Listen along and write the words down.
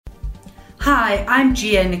Hi, I'm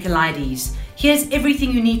Gia Nicolaides. Here's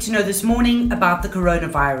everything you need to know this morning about the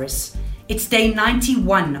coronavirus. It's day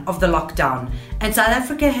 91 of the lockdown, and South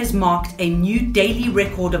Africa has marked a new daily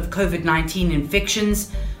record of COVID-19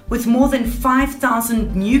 infections, with more than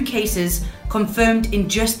 5,000 new cases confirmed in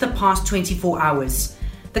just the past 24 hours.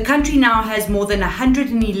 The country now has more than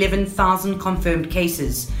 111,000 confirmed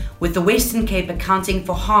cases, with the Western Cape accounting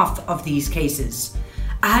for half of these cases.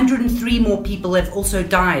 103 more people have also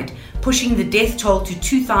died, pushing the death toll to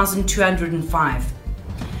 2,205.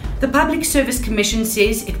 The Public Service Commission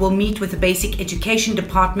says it will meet with the Basic Education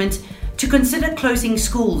Department to consider closing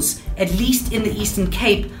schools, at least in the Eastern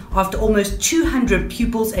Cape, after almost 200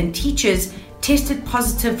 pupils and teachers tested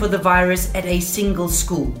positive for the virus at a single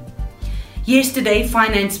school. Yesterday,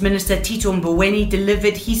 Finance Minister Tito Mboweni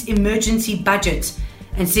delivered his emergency budget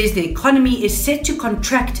and says the economy is set to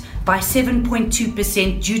contract by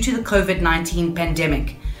 7.2% due to the COVID-19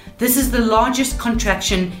 pandemic. This is the largest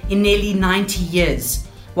contraction in nearly 90 years,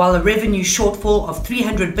 while a revenue shortfall of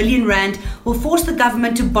 300 billion rand will force the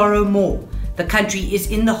government to borrow more. The country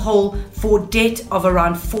is in the hole for debt of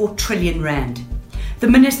around 4 trillion rand. The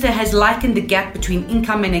minister has likened the gap between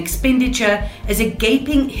income and expenditure as a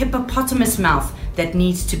gaping hippopotamus mouth that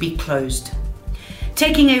needs to be closed.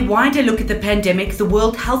 Taking a wider look at the pandemic, the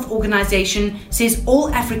World Health Organization says all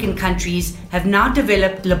African countries have now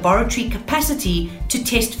developed laboratory capacity to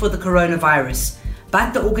test for the coronavirus.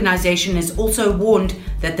 But the organization has also warned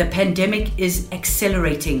that the pandemic is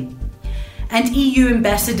accelerating. And EU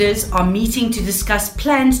ambassadors are meeting to discuss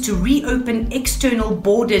plans to reopen external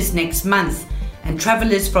borders next month, and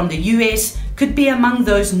travelers from the US could be among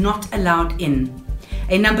those not allowed in.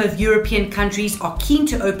 A number of European countries are keen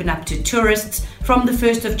to open up to tourists from the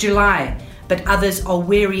 1st of July, but others are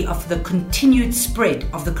wary of the continued spread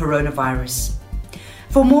of the coronavirus.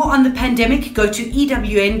 For more on the pandemic, go to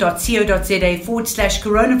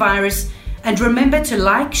ewn.co.za/coronavirus, and remember to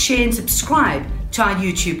like, share and subscribe to our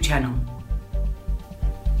YouTube channel.